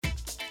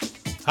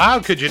How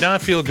could you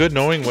not feel good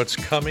knowing what's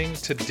coming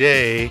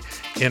today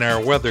in our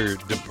weather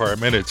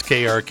department? It's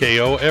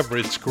KRKO,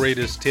 Everett's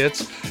Greatest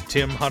Hits.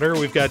 Tim Hunter,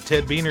 we've got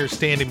Ted Beener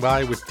standing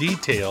by with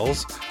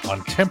details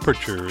on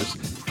temperatures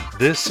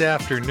this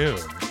afternoon.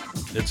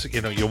 It's,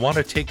 you want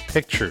to take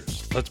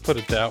pictures. Let's put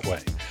it that way.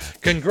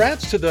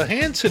 Congrats to the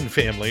Hanson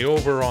family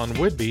over on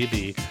Whidbey.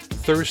 The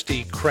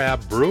Thirsty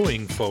Crab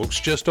Brewing folks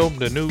just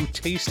opened a new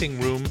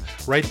tasting room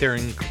right there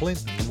in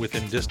Clinton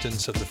within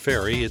distance of the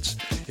ferry. It's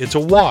a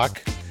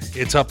walk.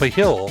 It's up a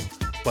hill,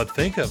 but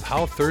think of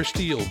how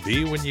thirsty you'll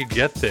be when you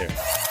get there.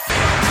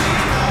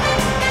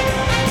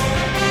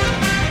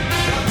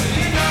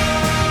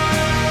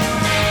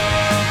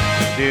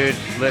 Dude,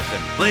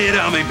 listen. Lay it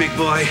on me, big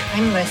boy.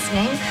 I'm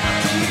listening.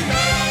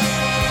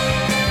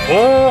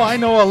 Oh, I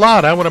know a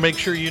lot. I want to make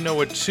sure you know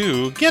it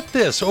too. Get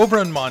this, over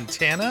in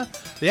Montana,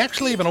 they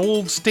actually have an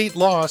old state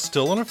law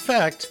still in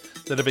effect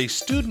that if a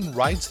student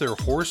rides their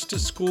horse to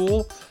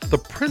school, the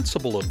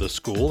principal of the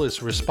school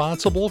is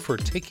responsible for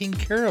taking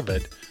care of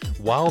it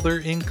while they're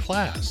in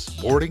class,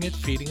 boarding it,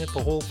 feeding it,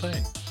 the whole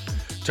thing.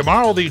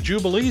 Tomorrow, the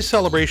Jubilee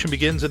celebration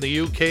begins in the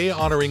UK,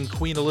 honoring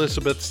Queen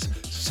Elizabeth's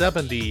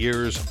 70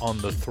 years on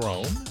the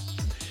throne.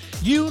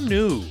 You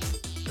knew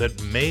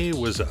that May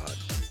was a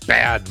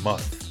bad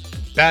month.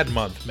 Bad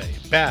month, May.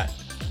 Bad.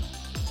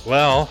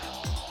 Well,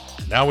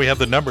 now we have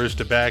the numbers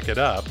to back it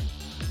up.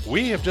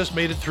 We have just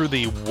made it through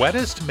the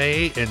wettest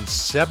May in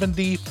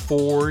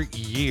 74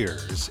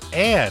 years.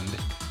 And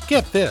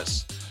get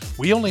this,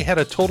 we only had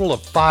a total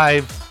of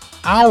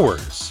 5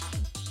 hours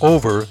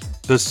over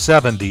the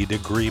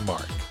 70-degree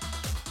mark.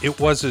 It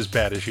was as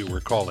bad as you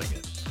were calling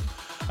it.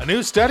 A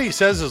new study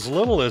says as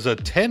little as a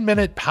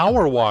 10-minute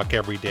power walk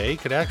every day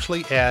could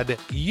actually add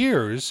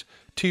years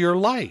to your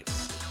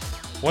life.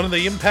 One of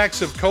the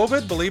impacts of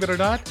COVID, believe it or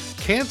not,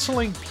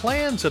 canceling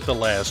plans at the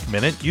last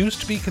minute used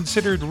to be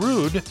considered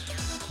rude.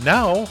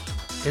 Now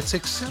it's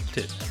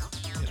accepted,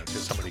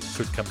 because somebody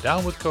could come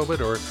down with COVID,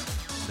 or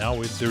now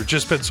there have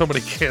just been so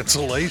many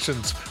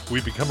cancellations,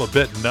 we've become a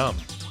bit numb.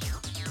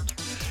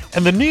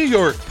 And the New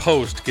York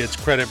Post gets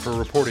credit for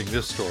reporting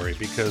this story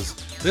because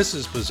this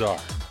is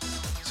bizarre.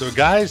 So a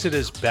guy's at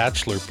his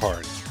bachelor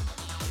party.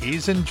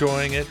 He's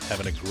enjoying it,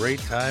 having a great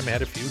time,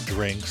 had a few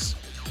drinks,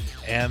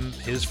 and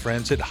his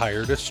friends had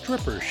hired a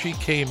stripper. She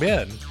came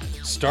in,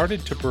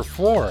 started to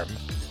perform,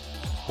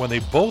 when they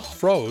both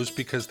froze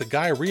because the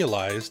guy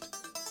realized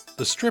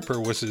the stripper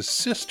was his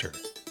sister.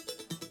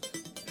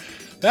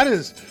 That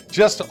is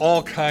just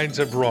all kinds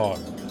of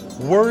wrong.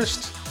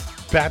 Worst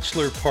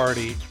bachelor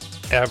party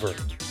ever.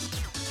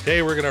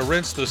 Okay, we're going to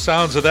rinse the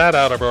sounds of that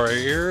out of our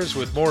ears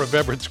with more of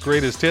Everett's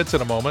Greatest Hits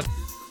in a moment.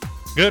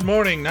 Good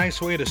morning.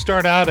 Nice way to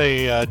start out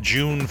a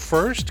June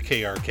 1st,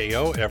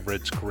 KRKO,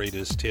 Everett's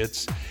Greatest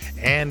Hits,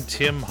 and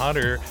Tim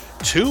Hunter.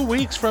 2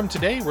 weeks from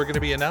today, we're going to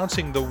be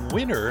announcing the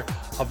winner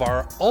of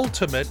our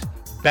ultimate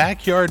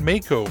backyard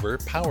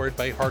makeover powered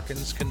by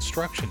Harkins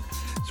Construction.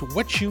 So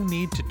what you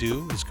need to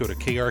do is go to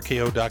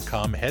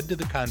krko.com, head to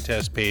the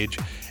contest page,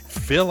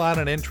 fill out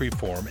an entry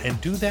form, and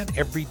do that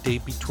every day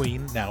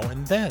between now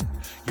and then.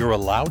 You're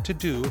allowed to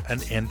do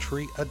an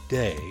entry a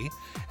day,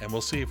 and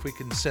we'll see if we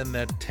can send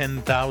that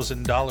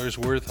 $10,000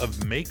 worth of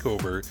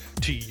makeover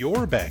to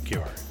your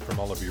backyard from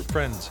all of your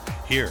friends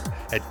here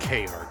at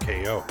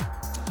KRKO.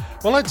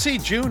 Well, let's see.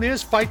 June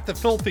is Fight the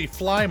Filthy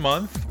Fly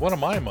Month, one of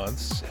my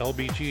months,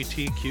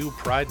 LGBTQ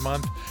Pride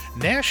Month,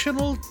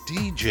 National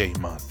DJ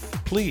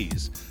Month.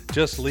 Please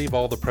just leave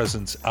all the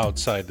presents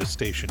outside the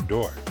station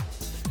door.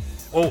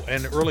 Oh,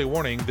 and early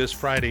warning, this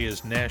Friday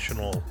is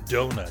National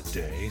Donut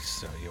Day,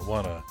 so you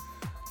want to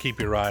keep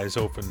your eyes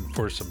open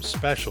for some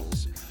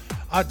specials.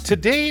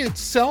 Today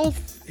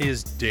itself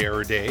is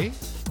Dare Day,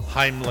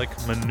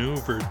 Heimlich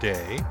Maneuver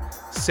Day,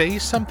 Say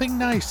Something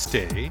Nice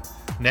Day,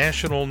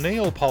 National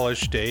Nail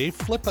Polish Day,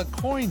 Flip a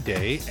Coin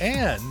Day,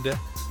 and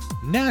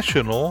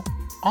National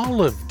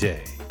Olive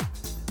Day.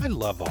 I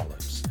love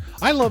olives.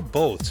 I love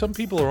both. Some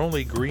people are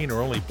only green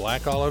or only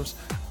black olives.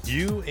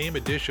 You aim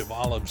a dish of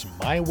olives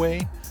my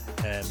way,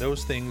 and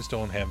those things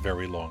don't have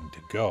very long to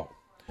go.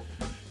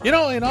 In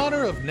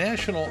honor of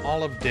National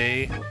Olive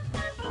Day,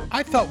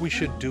 I thought we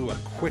should do a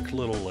quick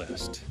little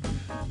list.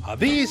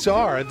 These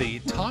are the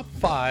top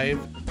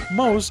 5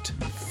 most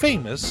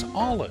famous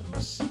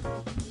olives.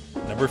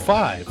 Number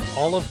 5,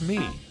 Olive Me.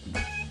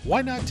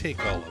 Why not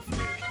take Olive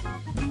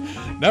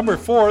Me? Number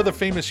 4, the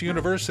famous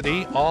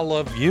university,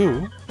 Olive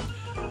You.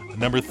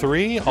 Number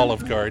 3,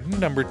 Olive Garden.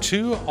 Number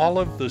 2,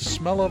 Olive the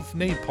Smell of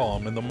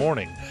Napalm in the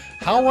Morning.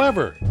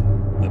 However,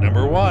 the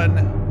number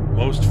 1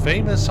 most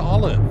famous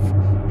olive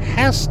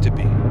has to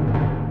be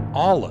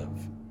Olive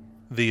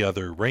the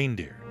Other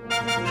Reindeer.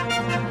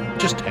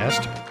 Just has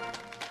to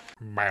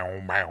be.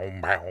 Bow, bow,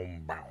 bow,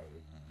 bow.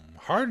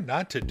 Hard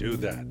not to do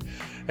that.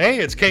 Hey,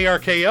 it's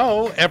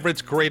KRKO,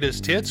 Everett's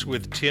Greatest Hits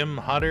with Tim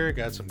Hunter.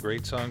 Got some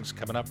great songs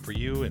coming up for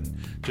you in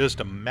just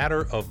a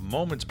matter of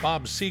moments.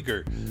 Bob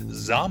Seger,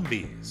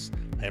 Zombies,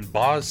 and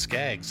Boz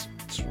Scaggs,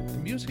 It's the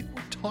music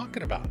we're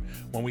talking about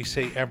when we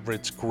say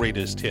Everett's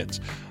Greatest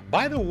Hits.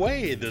 By the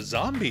way, the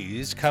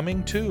Zombies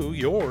coming to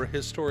your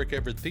historic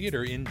Everett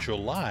Theater in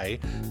July.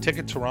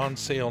 Tickets are on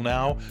sale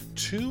now.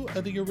 2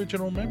 of the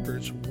original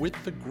members with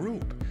the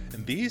group.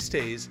 And these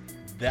days,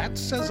 that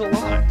says a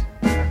lot.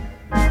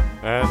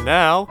 And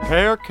now,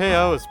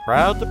 KRKO is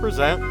proud to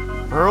present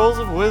Pearls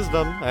of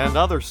Wisdom and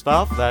other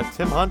stuff that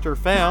Tim Hunter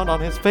found on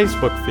his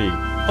Facebook feed.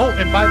 Oh,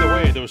 and by the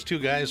way, those 2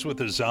 guys with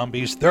the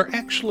zombies, they're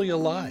actually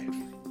alive.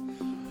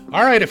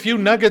 All right, a few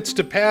nuggets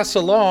to pass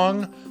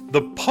along.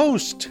 The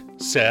Post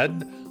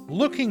said,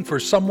 looking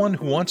for someone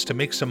who wants to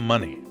make some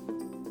money.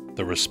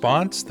 The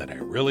response that I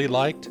really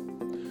liked,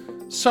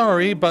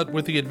 sorry, but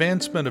with the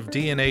advancement of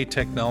DNA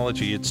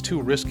technology, it's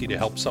too risky to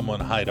help someone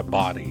hide a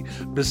body.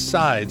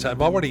 Besides,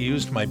 I've already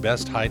used my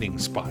best hiding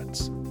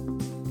spots.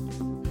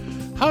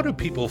 How do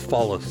people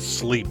fall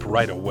asleep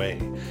right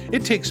away?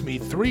 It takes me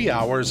 3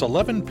 hours,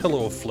 11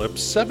 pillow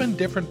flips, 7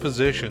 different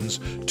positions,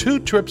 2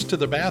 trips to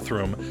the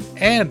bathroom,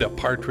 and a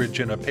partridge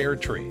in a pear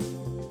tree.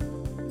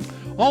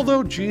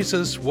 Although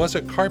Jesus was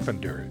a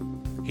carpenter,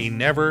 he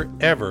never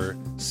ever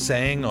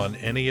sang on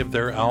any of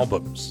their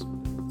albums.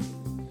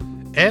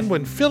 And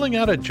when filling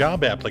out a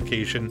job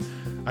application,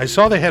 I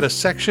saw they had a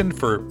section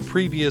for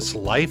previous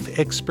life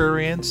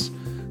experience,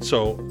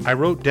 so I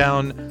wrote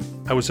down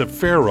I was a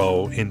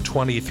pharaoh in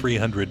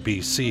 2300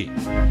 BC.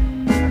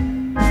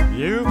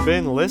 You've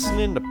been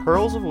listening to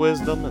Pearls of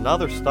Wisdom and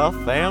other stuff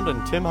found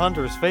in Tim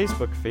Hunter's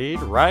Facebook feed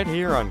right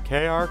here on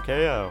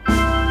KRKO.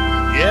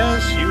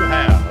 Yes, you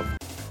have.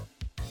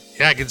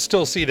 Yeah, I can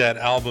still see that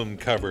album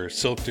cover,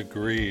 Silk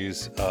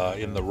Degrees,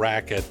 in the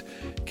rack at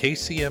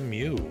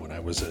KCMU when I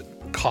was a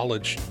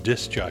college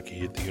disc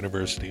jockey at the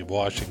University of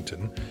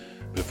Washington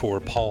before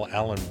Paul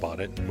Allen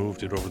bought it and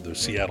moved it over to the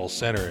Seattle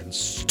Center and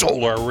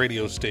stole our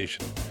radio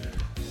station.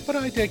 But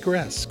I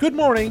digress. Good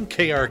morning,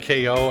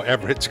 KRKO,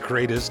 Everett's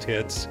Greatest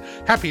Hits.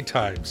 Happy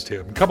times,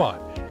 Tim. Come on,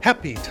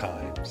 happy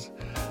times.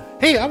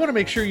 Hey, I want to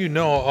make sure you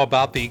know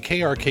about the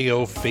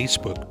KRKO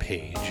Facebook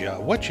page.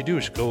 What you do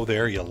is go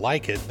there, you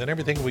like it, then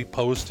everything we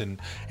post and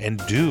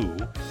do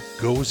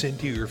goes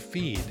into your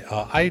feed.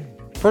 I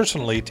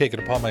personally take it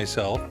upon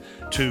myself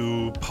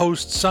to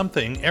post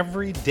something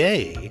every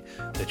day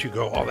that you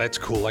go, oh, that's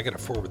cool, I got to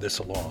forward this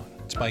along.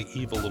 It's my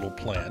evil little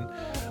plan.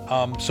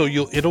 So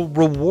it'll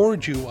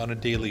reward you on a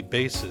daily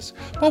basis.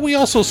 But we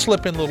also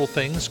slip in little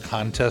things,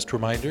 contest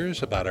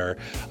reminders about our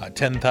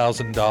 $10,000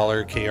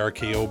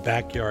 KRKO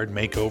backyard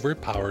makeover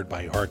powered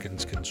by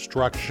Harkins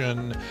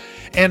Construction.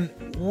 And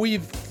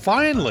we've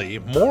finally,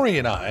 Maury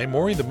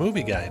the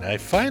movie guy and I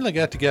finally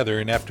got together,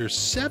 and after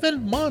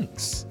 7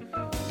 months,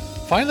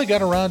 finally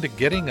got around to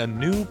getting a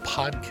new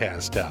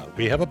podcast out.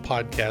 We have a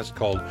podcast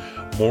called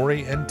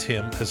Maury and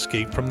Tim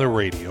Escape from the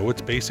Radio.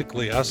 It's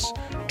basically us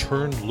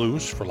turned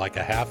loose for like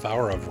a half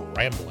hour of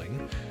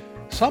rambling.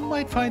 Some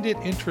might find it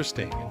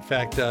interesting. In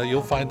fact,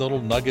 you'll find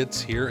little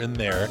nuggets here and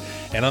there.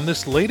 And on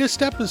this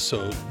latest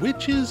episode,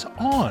 which is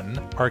on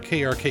our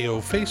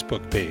KRKO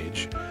Facebook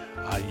page,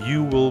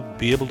 you will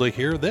be able to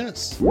hear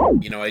this.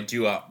 You know, I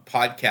do a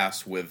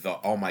podcast with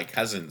all my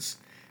cousins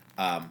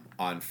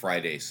on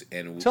Fridays.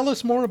 And tell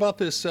us more about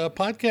this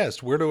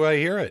podcast. Where do I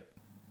hear it?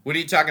 What are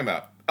you talking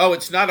about? Oh,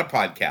 it's not a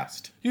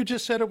podcast. You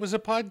just said it was a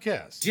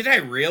podcast. Did I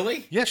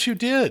really? Yes, you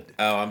did.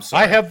 Oh, I'm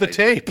sorry. I have the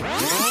tape.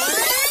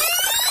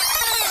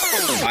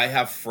 I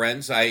have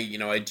friends. I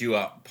do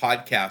a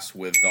podcast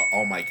with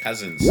all my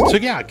cousins. So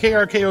yeah,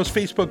 KRKO's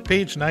Facebook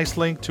page, nice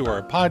link to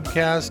our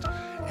podcast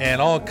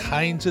and all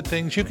kinds of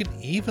things. You can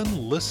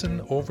even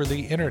listen over the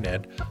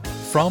internet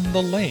from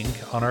the link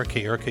on our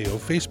KRKO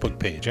Facebook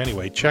page.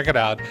 Anyway, check it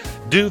out.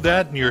 Do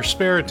that in your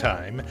spare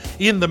time.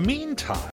 In the meantime,